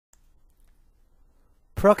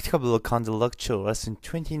Practicable Kanji lecture lesson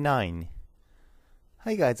 29.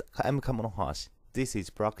 Hi guys, I'm Kamonohashi. This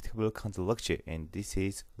is Practicable Kanji lecture and this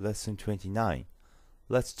is lesson 29.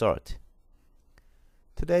 Let's start.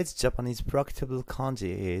 Today's Japanese practicable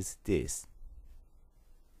kanji is this.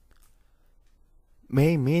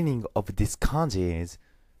 Main meaning of this kanji is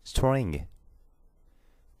string.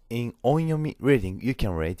 In onyomi reading you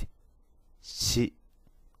can read shi.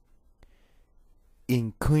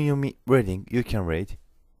 In kunyomi reading you can read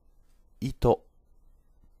ito.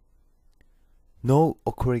 No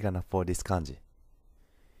okurigana for this kanji.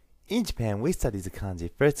 In Japan, we study the kanji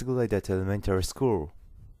first grade at elementary school.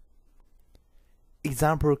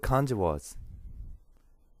 Example kanji was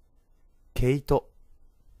keito,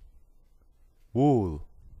 wool,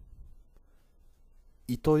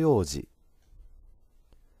 itoyoji,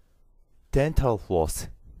 dental floss.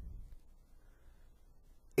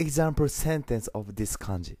 Example sentence of this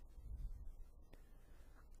kanji.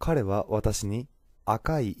 彼は私に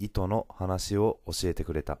赤い糸の話を教えて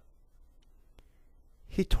くれた。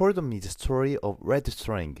He told me the story of red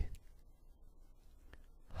string.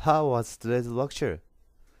 How was today's lecture?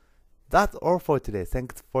 That's all for today.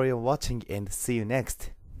 Thanks for your watching and see you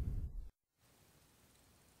next.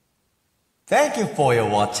 Thank you for your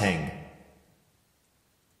watching.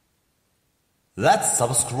 Let's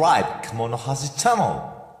subscribe Kamonohashi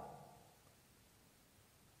channel.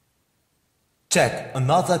 Check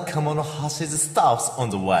another Kamonohashi's stuffs on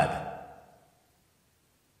the web.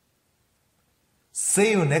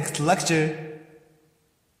 See you next lecture.